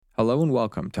Hello and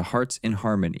welcome to Hearts in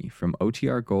Harmony from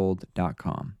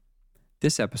OTRGold.com.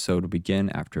 This episode will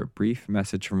begin after a brief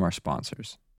message from our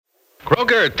sponsors.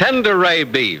 Kroger Tender Ray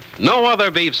Beef, no other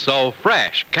beef so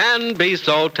fresh, can be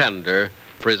so tender,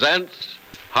 presents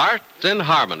Hearts in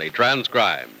Harmony,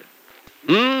 transcribed.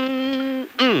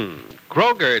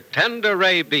 Kroger Tender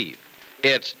Ray Beef.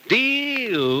 It's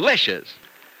delicious.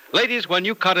 Ladies, when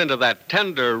you cut into that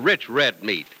tender, rich red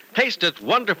meat, taste its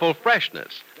wonderful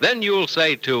freshness. Then you'll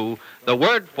say, too, the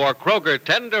word for Kroger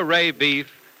Tender Ray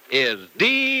Beef is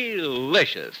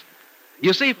delicious.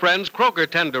 You see, friends, Kroger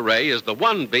Tender Ray is the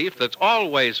one beef that's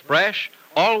always fresh,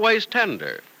 always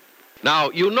tender. Now,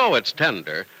 you know it's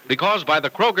tender because by the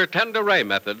Kroger Tender Ray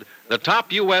method, the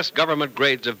top U.S. government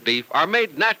grades of beef are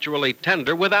made naturally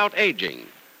tender without aging.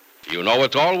 You know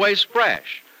it's always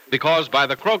fresh because by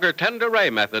the Kroger Tender Ray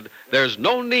method, there's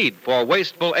no need for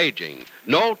wasteful aging,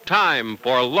 no time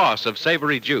for loss of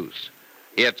savory juice.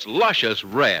 It's luscious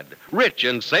red, rich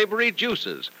in savory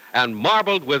juices, and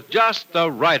marbled with just the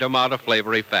right amount of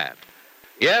flavory fat.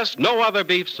 Yes, no other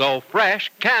beef so fresh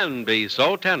can be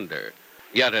so tender,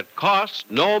 yet it costs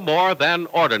no more than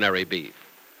ordinary beef.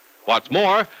 What's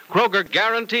more, Kroger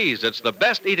guarantees it's the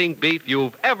best eating beef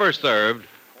you've ever served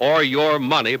or your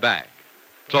money back.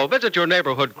 So visit your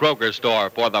neighborhood Kroger store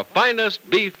for the finest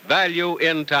beef value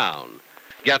in town.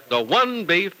 Get the one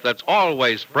beef that's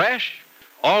always fresh,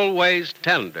 always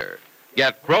tender.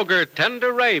 Get Kroger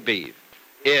Tender Ray Beef.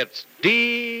 It's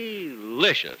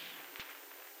delicious.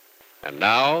 And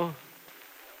now,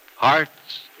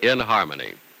 Hearts in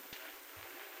Harmony.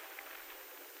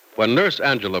 When Nurse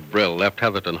Angela Brill left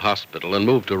Heatherton Hospital and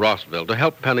moved to Rossville to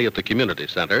help Penny at the community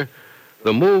center,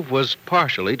 the move was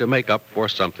partially to make up for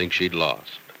something she'd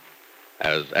lost.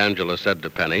 As Angela said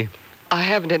to Penny, I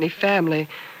haven't any family,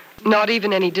 not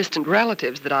even any distant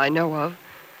relatives that I know of.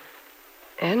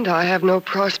 And I have no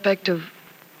prospect of...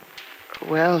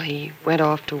 Well, he went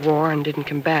off to war and didn't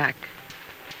come back.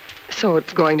 So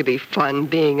it's going to be fun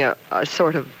being a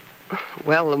sort of,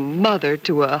 well, a mother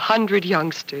to 100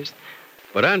 youngsters.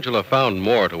 But Angela found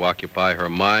more to occupy her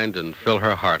mind and fill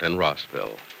her heart in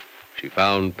Rossville. She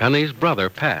found Penny's brother,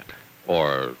 Pat.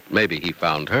 Or maybe he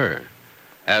found her.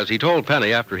 As he told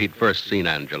Penny after he'd first seen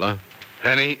Angela,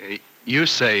 Penny, you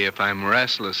say if I'm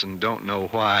restless and don't know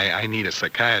why, I need a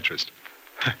psychiatrist.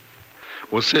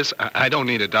 Well, sis, I don't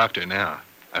need a doctor now.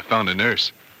 I found a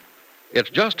nurse. It's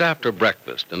just after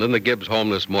breakfast, and in the Gibbs home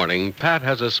this morning, Pat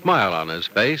has a smile on his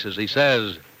face as he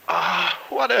says,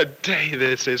 What a day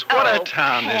this is. What a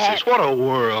town this is. What a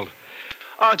world.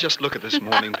 Oh, just look at this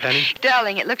morning, Penny.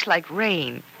 Darling, it looks like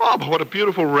rain. Oh, but what a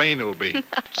beautiful rain it'll be.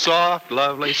 Soft,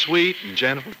 lovely, sweet, and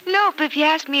gentle. No, but if you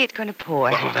ask me, it's going to pour.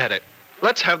 Well, let it.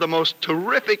 Let's have the most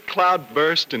terrific cloud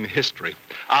burst in history.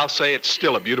 I'll say it's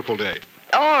still a beautiful day.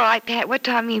 All right, Pat, what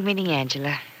time are you meeting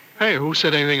Angela? Hey, who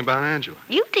said anything about Angela?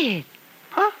 You did.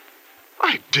 Huh?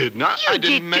 I did not. I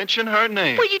didn't mention her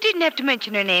name. Well, you didn't have to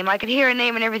mention her name. I could hear her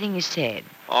name and everything you said.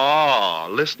 Oh,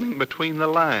 listening between the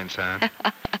lines, huh?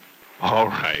 All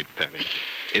right, Penny.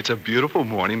 It's a beautiful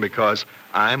morning because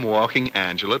I'm walking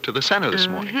Angela to the center this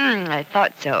morning. I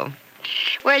thought so.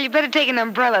 Well, you better take an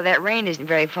umbrella. That rain isn't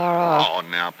very far off. Oh,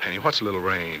 now, Penny, what's a little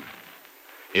rain?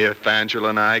 If Angela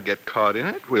and I get caught in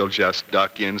it, we'll just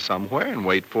duck in somewhere and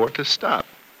wait for it to stop.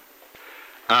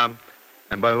 And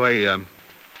by the way,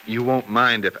 you won't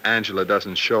mind if Angela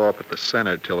doesn't show up at the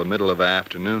center till the middle of the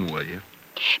afternoon, will you?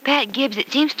 Pat Gibbs, it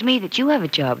seems to me that you have a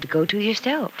job to go to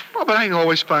yourself. Well, but I can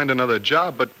always find another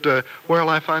job, but where'll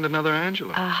I find another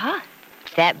Angela? Uh-huh.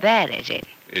 It's that bad, is it?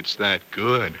 It's that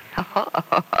good.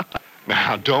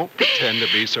 Now, don't pretend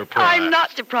to be surprised. I'm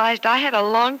not surprised. I had a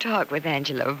long talk with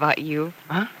Angela about you.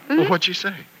 Huh? Well, what'd she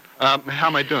say? How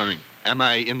am I doing? Am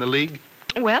I in the league?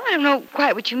 Well, I don't know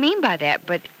quite what you mean by that,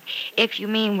 but if you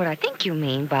mean what I think you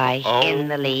mean by in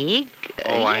the league...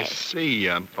 I yes. see.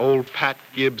 Old Pat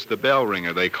Gibbs, the bell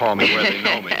ringer, they call me where they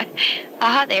know me.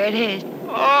 There it is.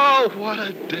 Oh, what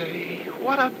a day.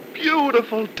 What a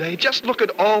beautiful day. Just look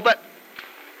at all that...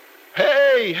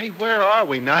 Hey, where are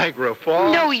we? Niagara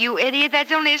Falls? No, you idiot.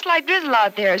 That's only a slight drizzle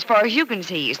out there as far as you can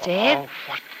see, you said. Oh,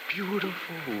 what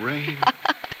beautiful rain.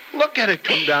 Look at it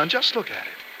come down. Just look at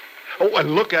it. Oh,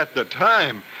 and look at the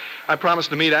time. I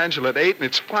promised to meet Angela at 8, and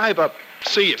it's 5 up.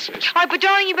 See you, sis. All right, but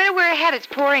darling, you better wear a hat. It's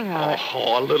pouring hard.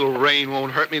 Oh, a little rain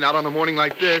won't hurt me, not on a morning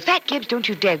like this. Pat Gibbs, don't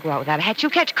you dare go out without a hat.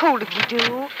 You'll catch cold if you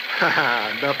do.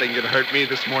 Nothing can hurt me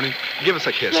this morning. Give us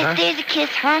a kiss, huh? Yes, there's a kiss,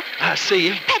 huh? See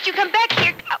you. Pat, you come back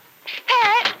here.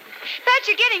 Oh, Pat,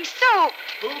 you're getting soaked.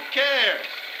 Who cares?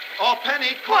 Oh,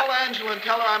 Penny, call Angela and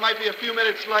tell her I might be a few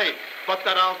minutes late, but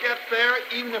that I'll get there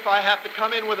even if I have to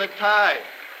come in with a tie.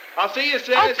 I'll see you,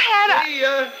 sis. Oh, Pat, See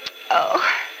ya.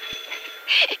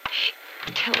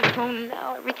 telephone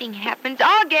now. Everything happens.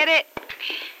 I'll get it.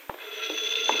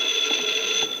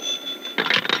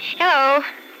 Hello.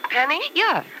 Penny?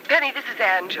 Yeah. Penny, this is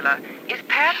Angela. Is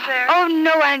Pat there? Oh,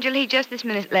 no, Angela. He just this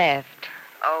minute left.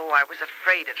 Oh, I was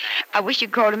afraid of that. I wish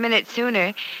you'd called a minute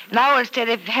sooner. Now, instead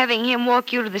of having him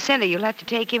walk you to the center, you'll have to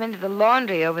take him into the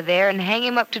laundry over there and hang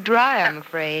him up to dry, I'm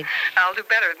afraid. I'll do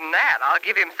better than that. I'll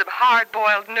give him some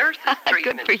hard-boiled nurse's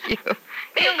treatment. Good for you.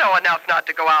 He'll know enough not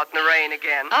to go out in the rain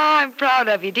again. Oh, I'm proud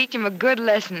of you. Teach him a good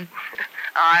lesson.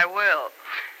 I will.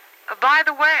 By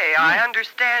the way, I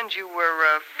understand you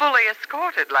were fully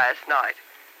escorted last night.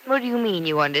 What do you mean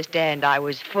you understand I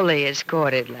was fully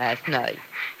escorted last night?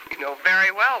 You know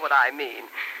very well what I mean.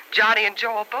 Johnny and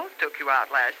Joel both took you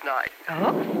out last night.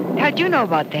 Oh? How'd you know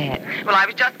about that? Well, I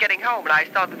was just getting home, and I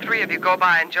saw the three of you go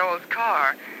by in Joel's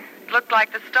car. It looked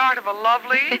like the start of a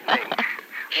lovely evening.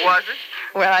 Was it?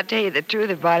 Well, I'll tell you the truth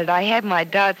about it. I had my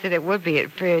doubts that it would be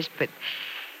at first, but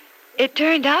it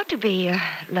turned out to be a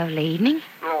lovely evening.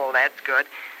 Oh, that's good.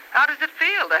 How does it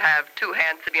feel to have two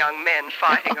handsome young men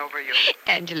fighting over you?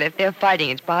 Angela, if they're fighting,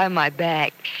 it's behind my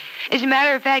back. As a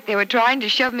matter of fact, they were trying to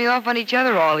shove me off on each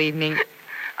other all evening.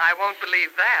 I won't believe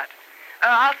that.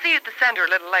 I'll see you at the center a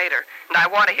little later, and I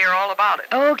want to hear all about it.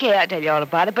 Okay, I'll tell you all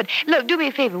about it. But look, do me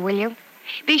a favor, will you?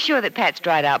 Be sure that Pat's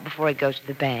dried out before he goes to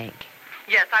the bank.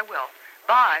 Yes, I will.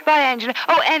 Bye. Bye, Angela.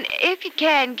 Oh, and if you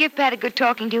can, give Pat a good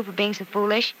talking to for being so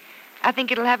foolish. I think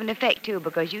it'll have an effect, too,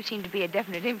 because you seem to be a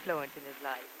definite influence in his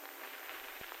life.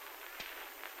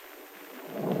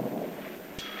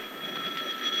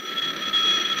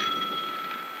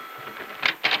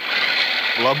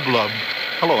 Blub, blub.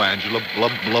 Hello, Angela.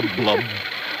 Blub, blub, blub.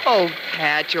 Oh,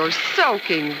 Pat, you're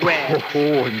soaking wet.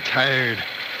 Oh, I'm tired.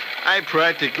 I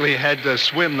practically had to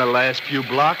swim the last few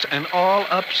blocks and all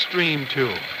upstream,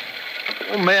 too.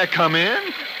 Oh, may I come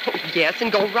in? Oh, yes,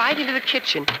 and go right into the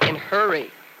kitchen and hurry.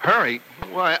 Hurry.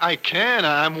 Why, I can.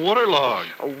 I'm waterlogged.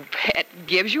 Oh, Pat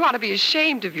Gibbs, you ought to be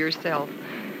ashamed of yourself.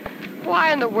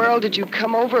 Why in the world did you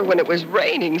come over when it was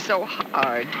raining so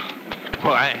hard?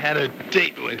 Well, I had a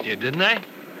date with you, didn't I?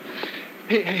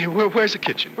 Hey, where's the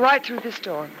kitchen? Right through this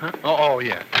door. Huh? Oh,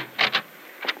 yeah.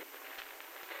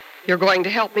 You're going to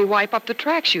help me wipe up the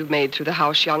tracks you've made through the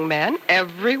house, young man.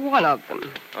 Every one of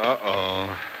them.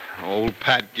 Uh-oh. Old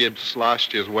Pat Gibbs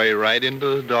sloshed his way right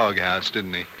into the doghouse,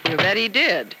 didn't he? You bet he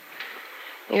did.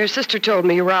 Your sister told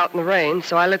me you were out in the rain,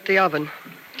 so I lit the oven.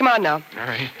 Come on now. All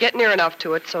right. Get near enough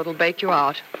to it so it'll bake you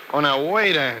out. Oh, now,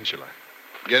 wait, Angela.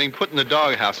 Getting put in the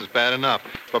doghouse is bad enough,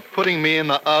 but putting me in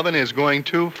the oven is going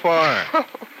too far.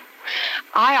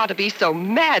 I ought to be so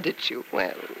mad at you.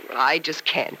 Well, I just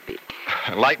can't be.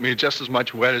 Like me just as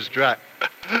much wet as dry.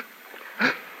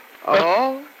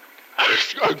 Oh?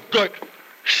 Good.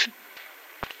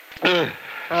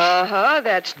 Uh-huh,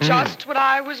 that's just what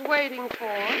I was waiting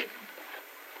for.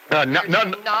 No,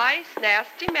 Nice,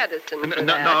 nasty medicine for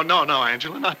that. no,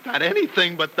 Angela, not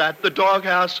anything but that. The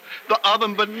doghouse, the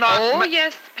oven, but not... Oh,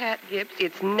 yes, Pat Gibbs.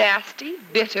 It's nasty,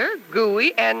 bitter,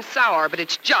 gooey, and sour, but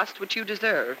it's just what you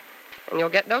deserve. And you'll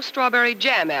get no strawberry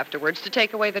jam afterwards to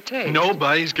take away the taste.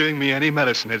 Nobody's giving me any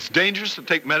medicine. It's dangerous to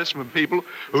take medicine from people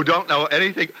who don't know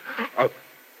anything.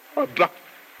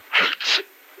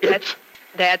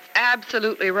 That's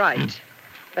absolutely right.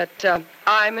 But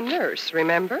I'm a nurse,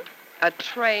 remember? A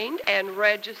trained and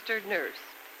registered nurse.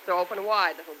 So open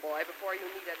wide, little boy, before you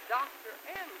need a doctor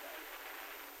and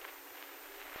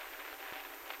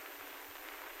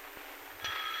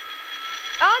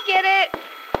I'll get it.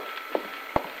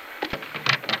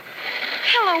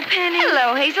 Hello, Penny.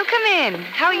 Hello, Hazel. Come in.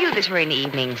 How are you this rainy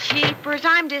evening? Jeepers,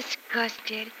 I'm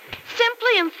disgusted.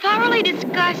 Simply and thoroughly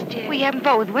disgusted. We haven't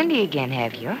fought with Wendy again,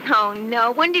 have you? Oh, no.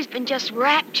 Wendy's been just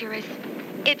rapturous.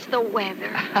 It's the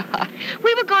weather.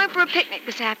 We were going for a picnic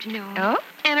this afternoon. Oh?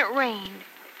 And it rained.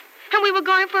 And we were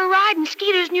going for a ride in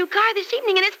Skeeter's new car this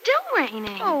evening, and it's still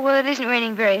raining. Oh, well, it isn't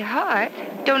raining very hard.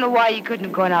 Don't know why you couldn't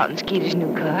have gone out in Skeeter's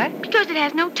new car. Because it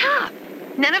has no top.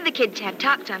 None of the kids have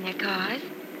tops on their cars.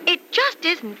 It just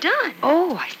isn't done.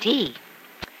 Oh, I see.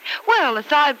 Well,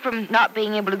 aside from not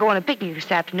being able to go on a picnic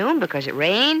this afternoon because it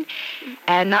rained,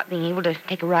 and not being able to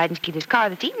take a ride in Skeeter's car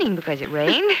this evening because it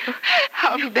rained,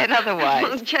 how have you been otherwise?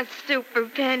 Oh, just super,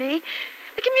 Penny.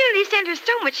 The community center's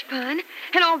so much fun,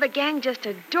 and all the gang just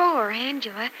adore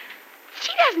Angela.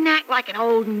 She doesn't act like an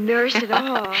old nurse at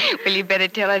all. Well, you better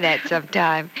tell her that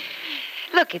sometime.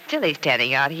 Look, it's silly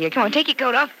standing out here. Come on, take your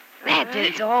coat off. That's it.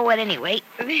 It's all wet anyway.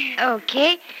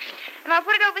 Okay. And I'll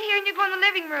put it over here and you go in the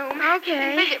living room.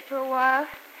 Okay. And visit for a while.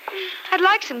 I'd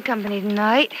like some company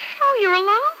tonight. Oh, you're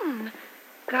alone.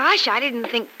 Gosh, I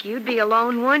didn't think you'd be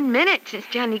alone 1 minute since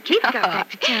Johnny Keith got back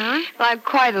to town. Well, I'm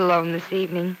quite alone this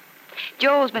evening.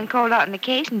 Joel's been called out in the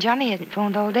case, and Johnny hasn't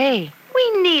phoned all day.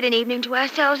 We need an evening to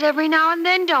ourselves every now and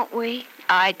then, don't we?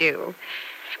 I do.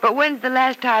 But when's the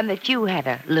last time that you had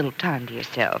a little time to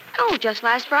yourself? Oh, just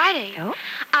last Friday. Oh?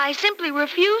 I simply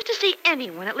refuse to see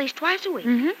anyone at least twice a week.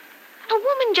 Mm-hmm. A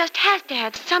woman just has to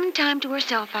have some time to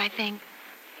herself, I think.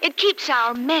 It keeps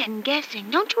our men guessing.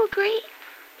 Don't you agree?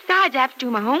 Besides, I have to do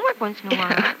my homework once in a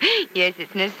while. Yes,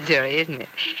 it's necessary, isn't it?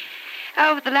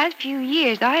 Oh, for the last few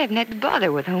years, I haven't had to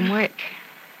bother with homework.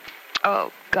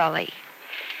 Oh, golly.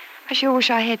 I sure wish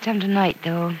I had some tonight,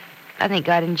 though. I think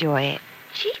I'd enjoy it.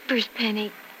 Jeepers,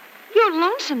 Penny. You're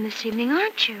lonesome this evening,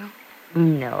 aren't you?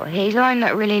 No, Hazel, I'm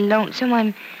not really lonesome.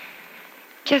 I'm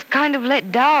just kind of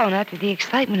let down after the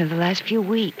excitement of the last few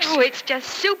weeks. Oh, it's just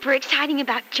super exciting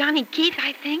about Johnny Keith,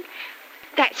 I think.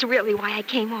 That's really why I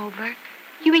came over.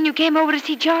 You mean you came over to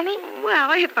see Johnny?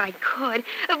 Well, if I could.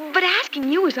 But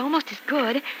asking you is almost as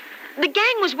good. The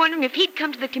gang was wondering if he'd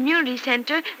come to the community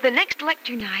center the next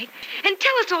lecture night and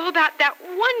tell us all about that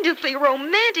wonderfully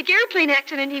romantic airplane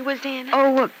accident he was in.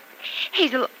 Oh,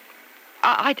 Hazel,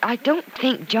 I don't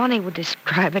think Johnny would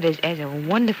describe it as a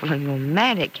wonderful and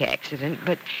romantic accident,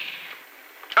 but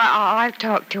I've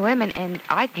talked to him, and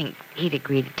I think he'd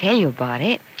agree to tell you about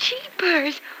it.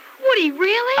 Jeepers. Would he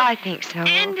really? I think so.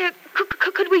 And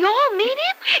could we all meet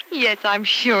him? Yes, I'm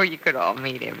sure you could all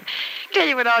meet him. Tell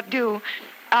you what I'll do.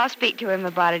 I'll speak to him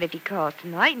about it if he calls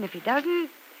tonight, and if he doesn't,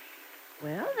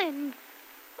 well, then,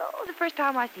 the first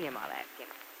time I see him, I'll ask him.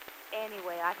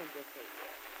 Anyway, I can just say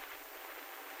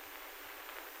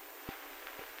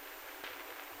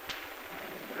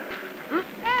yes.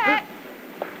 Pat!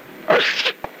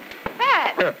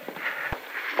 Pat!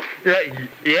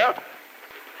 Yeah?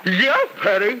 Yeah,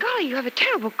 Patty? Golly, you have a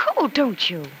terrible cold, don't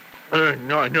you?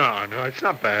 No, it's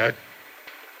not bad.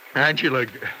 Angela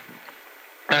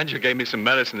gave me some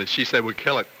medicine that she said would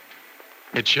kill it.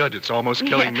 It should. It's almost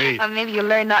killing me. Maybe you'll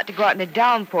learn not to go out in a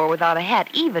downpour without a hat,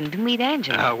 even to meet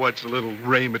Angela. What's a little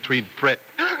rain between Fred?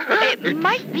 It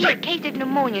might be a case of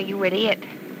pneumonia, you idiot.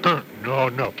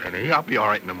 No, Penny. I'll be all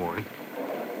right in the morning.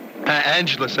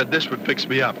 Angela said this would fix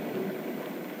me up.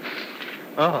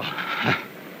 Oh.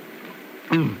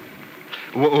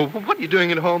 What are you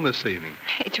doing at home this evening?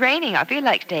 It's raining. I feel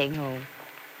like staying home.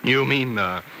 You mean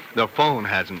the phone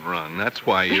hasn't rung. That's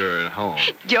why you're at home.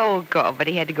 Joel called, but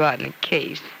he had to go out in a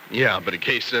case. Yeah, but a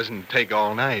case doesn't take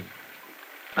all night.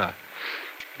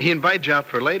 He invited you out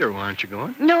for later. Aren't you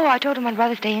going? No, I told him I'd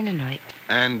rather stay in tonight.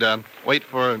 And wait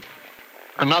for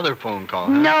another phone call,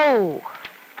 huh? No.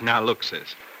 Now, look,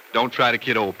 sis. Don't try to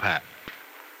kid old Pat.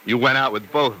 You went out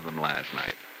with both of them last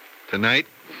night. Tonight,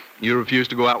 you refuse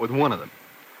to go out with one of them.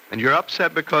 And you're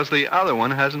upset because the other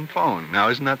one hasn't phoned. Now,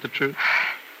 isn't that the truth?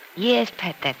 Yes,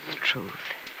 Pat, that's the truth.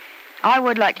 I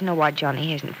would like to know why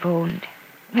Johnny hasn't phoned.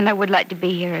 And I would like to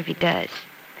be here if he does.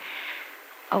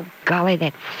 Oh, golly,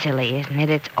 that's silly, isn't it?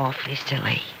 It's awfully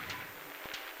silly.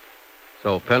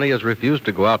 So Penny has refused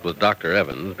to go out with Dr.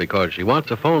 Evans because she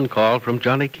wants a phone call from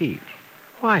Johnny Keith.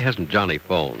 Why hasn't Johnny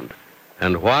phoned?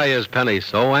 And why is Penny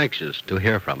so anxious to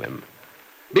hear from him?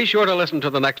 Be sure to listen to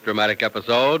the next dramatic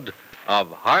episode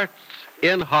of Hearts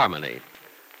in Harmony.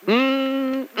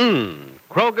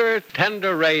 Kroger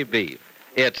Tender Ray Beef.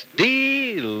 It's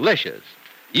delicious.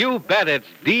 You bet it's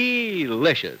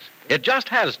delicious. It just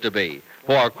has to be,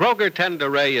 for Kroger Tender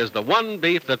Ray is the one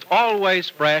beef that's always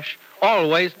fresh,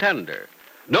 always tender.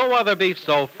 No other beef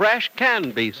so fresh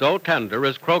can be so tender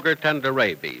as Kroger Tender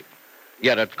Ray beef.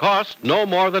 Yet it costs no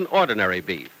more than ordinary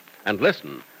beef. And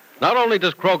listen, not only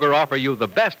does Kroger offer you the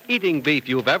best eating beef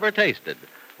you've ever tasted,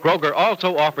 Kroger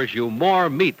also offers you more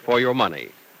meat for your money.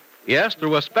 Yes,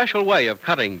 through a special way of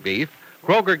cutting beef,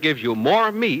 Kroger gives you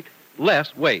more meat,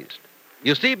 less waste.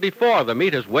 You see, before the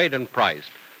meat is weighed and priced,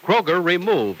 Kroger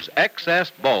removes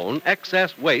excess bone,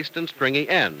 excess waste, and stringy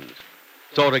ends.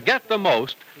 So to get the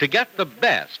most, to get the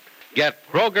best, get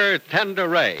Kroger Tender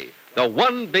Ray, the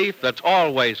one beef that's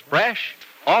always fresh,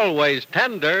 always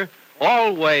tender,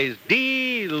 always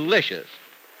delicious.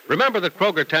 Remember that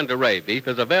Kroger Tender Ray beef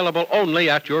is available only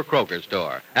at your Kroger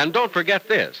store. And don't forget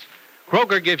this.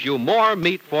 Kroger gives you more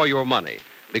meat for your money,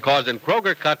 because in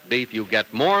Kroger cut beef you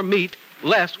get more meat,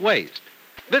 less waste.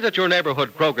 Visit your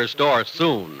neighborhood Kroger store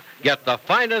soon. Get the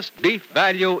finest beef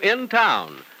value in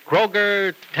town,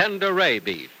 Kroger Tender Ray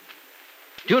beef.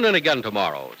 Tune in again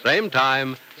tomorrow, same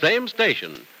time, same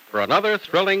station, for another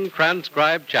thrilling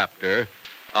transcribed chapter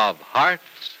of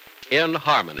Hearts in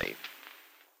Harmony.